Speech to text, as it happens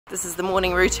This is the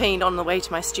morning routine on the way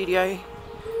to my studio.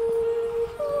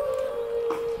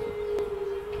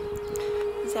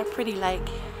 Is that a pretty lake?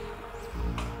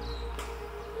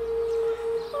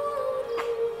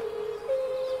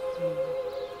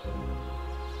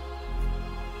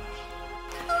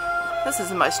 This is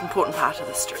the most important part of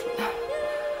the street.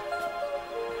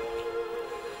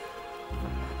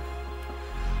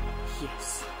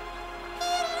 Yes.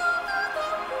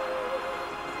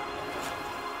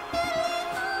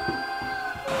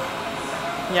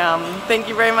 Yum. Thank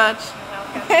you very much.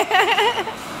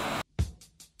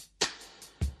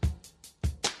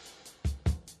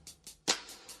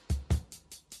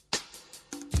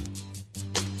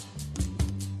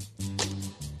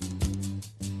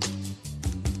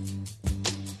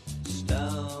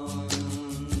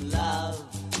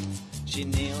 She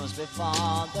kneels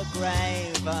before the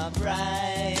grave, a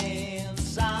brave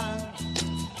son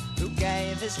who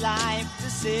gave his life to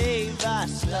save a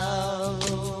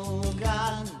slogan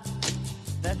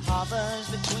that hovers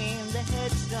between the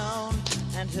headstone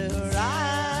and her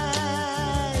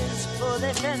eyes, for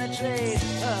they penetrate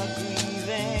her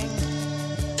grieving.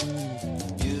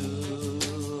 You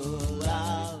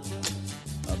love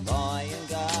a boy and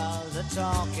girl, the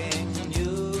talking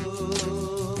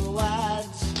new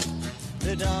words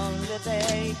that only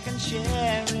they can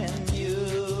share in you.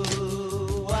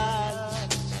 Words,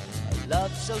 a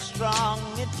love so strong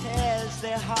it tears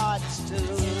their hearts to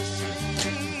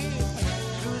see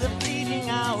through the fleeting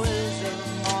hours of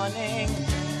morning.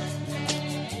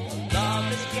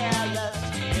 Love is careless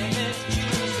in its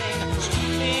choosing,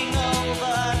 sweeping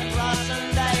over cross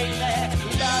and daily.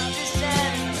 Love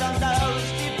descends on those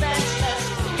defenseless.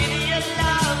 Idiot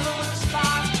love will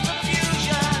spark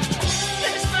confusion.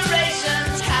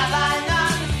 Inspirations have I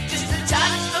none, just a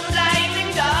touch of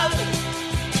flaming dove.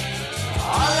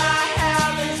 All I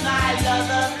have is my love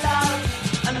of love,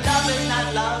 and love is not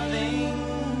loving.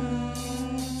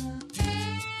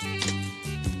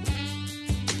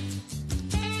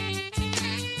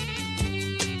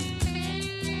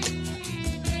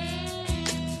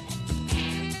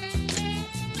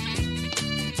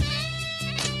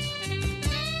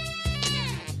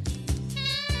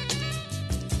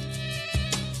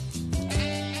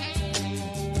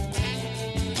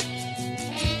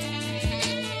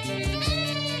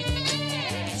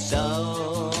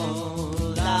 So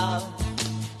love,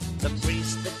 the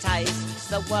priest that tastes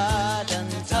the word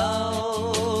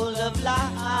untold of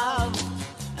love,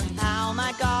 and how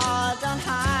my God on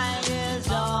high is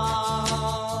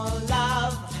all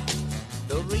love,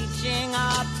 the reaching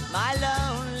up my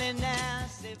loneliness.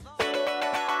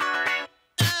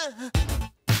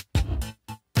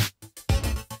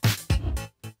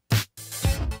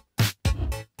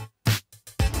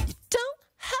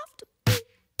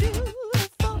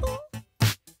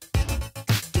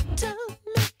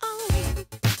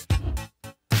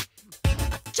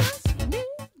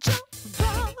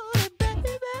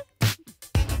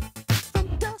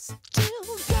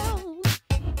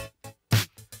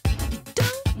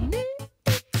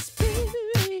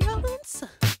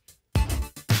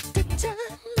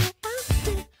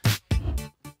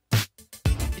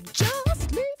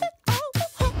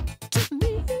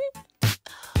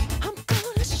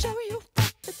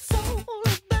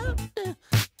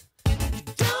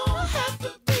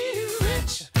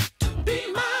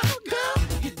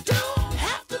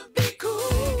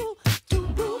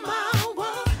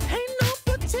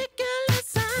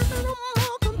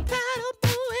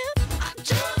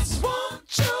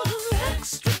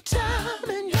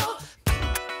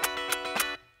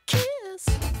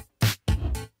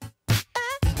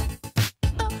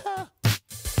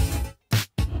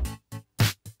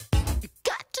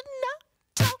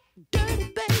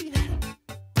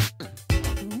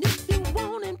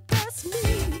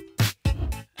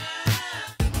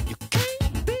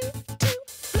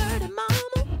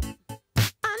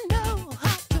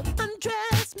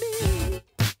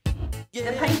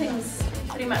 The painting's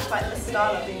pretty much like the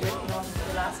style I've been working on for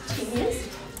the last 10 years.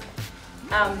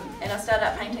 And I started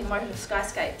out painting motive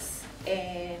skyscapes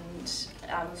and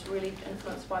was really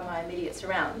influenced by my immediate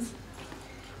surrounds.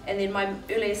 And then my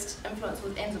earliest influence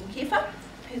was Anselm Kiefer,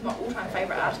 who's my all-time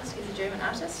favourite artist. He's a German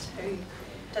artist who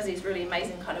does these really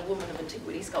amazing kind of woman of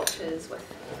antiquity sculptures with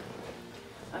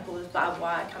like all this barbed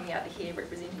wire coming out the hair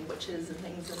representing witches and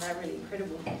things, and they're really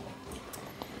incredible.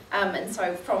 And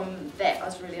so from that I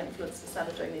was really influenced and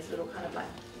started doing these little kind of like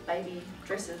baby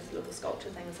dresses, little sculpture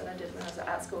things that I did when I was at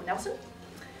art school in Nelson.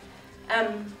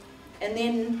 And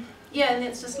then, yeah, and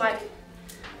it's just like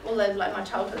all of like my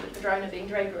childhood at Padrona being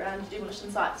dragged around demolition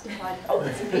sites to find old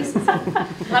bits and pieces,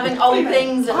 loving old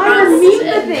things and I remember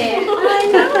that.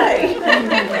 I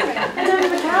know.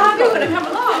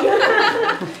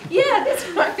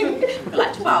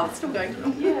 it's still going to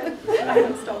them. Yeah, I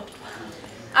haven't stopped.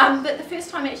 But the first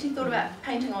time I actually thought about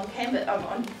painting on canvas,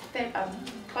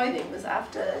 clothing was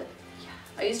after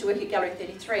I used to work at Gallery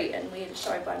 33, and we had a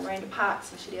show by Miranda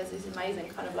Parks, and she has these amazing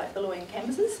kind of like billowing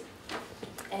canvases.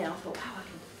 And I thought, wow, I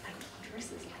can paint on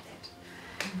dresses like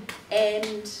that.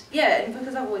 And yeah, and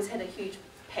because I've always had a huge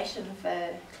passion for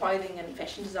clothing and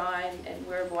fashion design and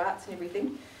wearable arts and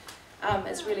everything,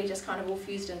 it's really just kind of all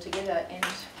fused in together and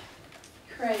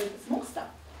created this more stuff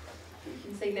that you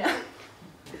can see now.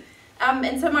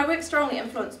 And so my work's strongly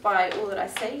influenced by all that I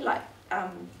see, like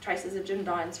traces of Jim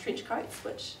Dine's trench coats,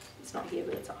 which it's not here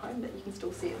but it's at home, but you can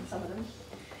still see it in some of them.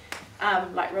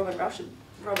 Like Robert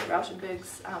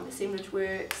Rauschenberg's assemblage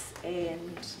works,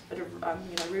 and a bit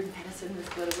of Reuben Patterson's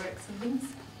glitter works and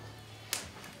things.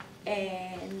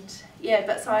 And yeah,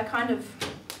 but so I kind of,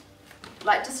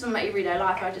 like just in my everyday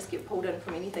life, I just get pulled in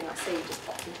from anything I see, just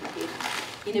pops into my head.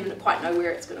 You never quite know where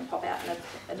it's going to pop out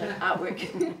in an artwork.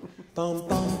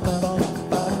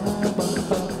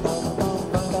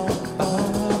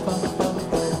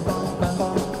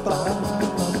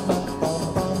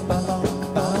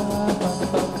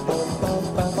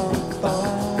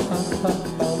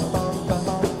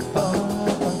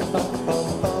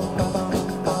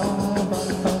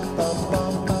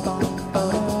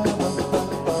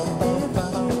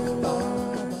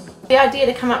 The idea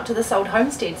to come up to this old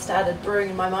homestead started brewing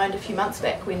in my mind a few months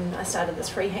back when I started this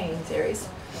free hanging series.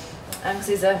 Because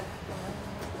there's a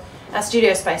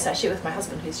studio space I share with my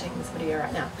husband, who's taking this video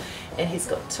right now, and he's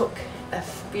took a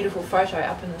beautiful photo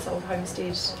up in this old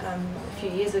homestead a few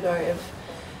years ago of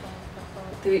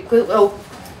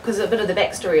because a bit of the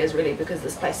backstory is really because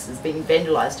this place has been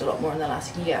vandalised a lot more in the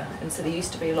last year, and so there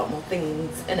used to be a lot more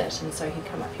things in it, and so he'd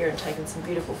come up here and taken some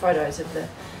beautiful photos of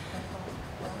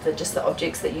just the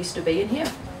objects that used to be in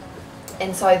here.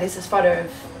 And so there's this photo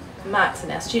of Mark's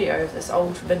in our studio of this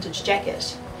old vintage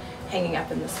jacket hanging up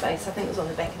in this space. I think it was on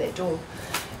the back of that door.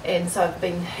 And so I've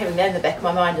been having that in the back of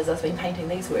my mind as I've been painting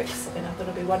these works, and I thought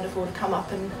it'd be wonderful to come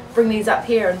up and bring these up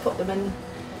here and put them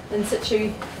in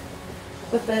situ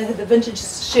with the vintage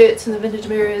shirts and the vintage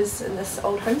mirrors in this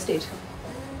old homestead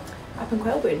up in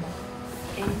Quailburn.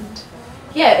 And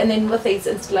yeah, and then with these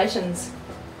installations,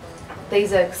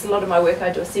 these are, because a lot of my work I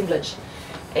do assemblage,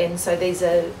 and so these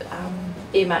are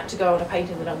earmarked to go on a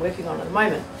painting that I'm working on at the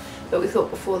moment. But we thought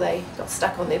before they got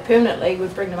stuck on there permanently,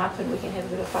 we'd bring them up and we can have a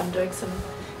bit of fun doing some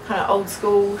kind of old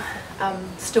school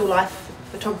still life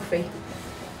photography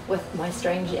with my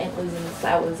strange antlers and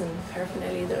flowers and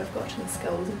paraphernalia that I've got and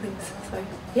skulls and things. So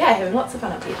yeah, having lots of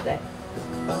fun up here today.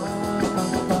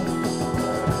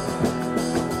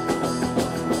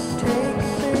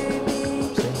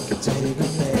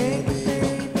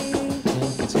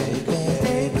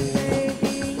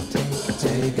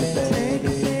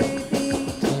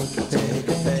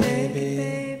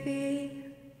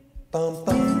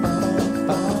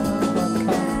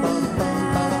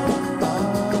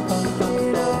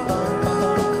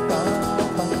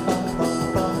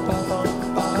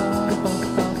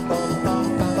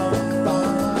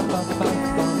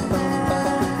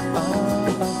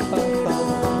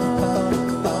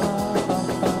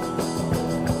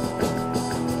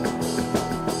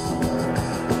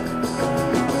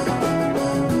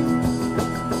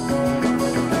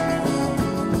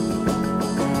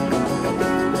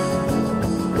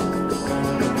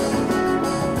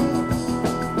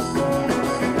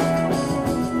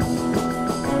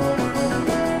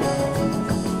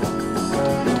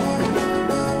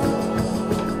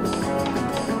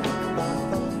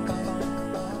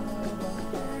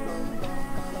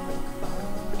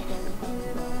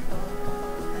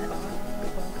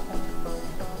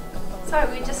 So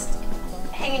we're just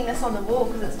hanging this on the wall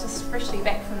because it's just freshly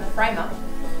back from the framer,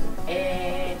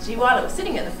 and while it was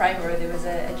sitting at the framer there was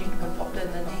a gentleman popped in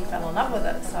and he fell in love with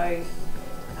it, so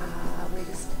we're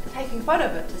just taking a photo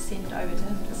of it to send over to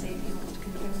him to see if he wants to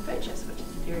confirm the purchase, which is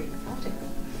very exciting.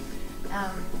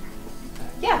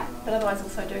 Yeah, but otherwise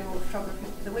also doing all the photography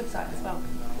for the website as well.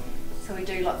 So we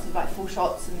do lots of like full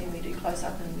shots, and then we do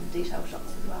close-up and detail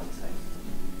shots as well, so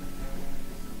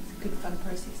it's a good fun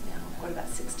process now. I've got about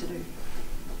 6 to do.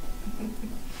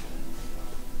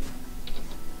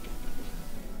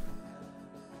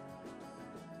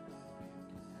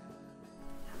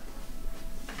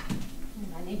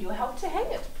 I need your help to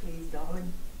hang it, please,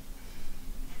 darling.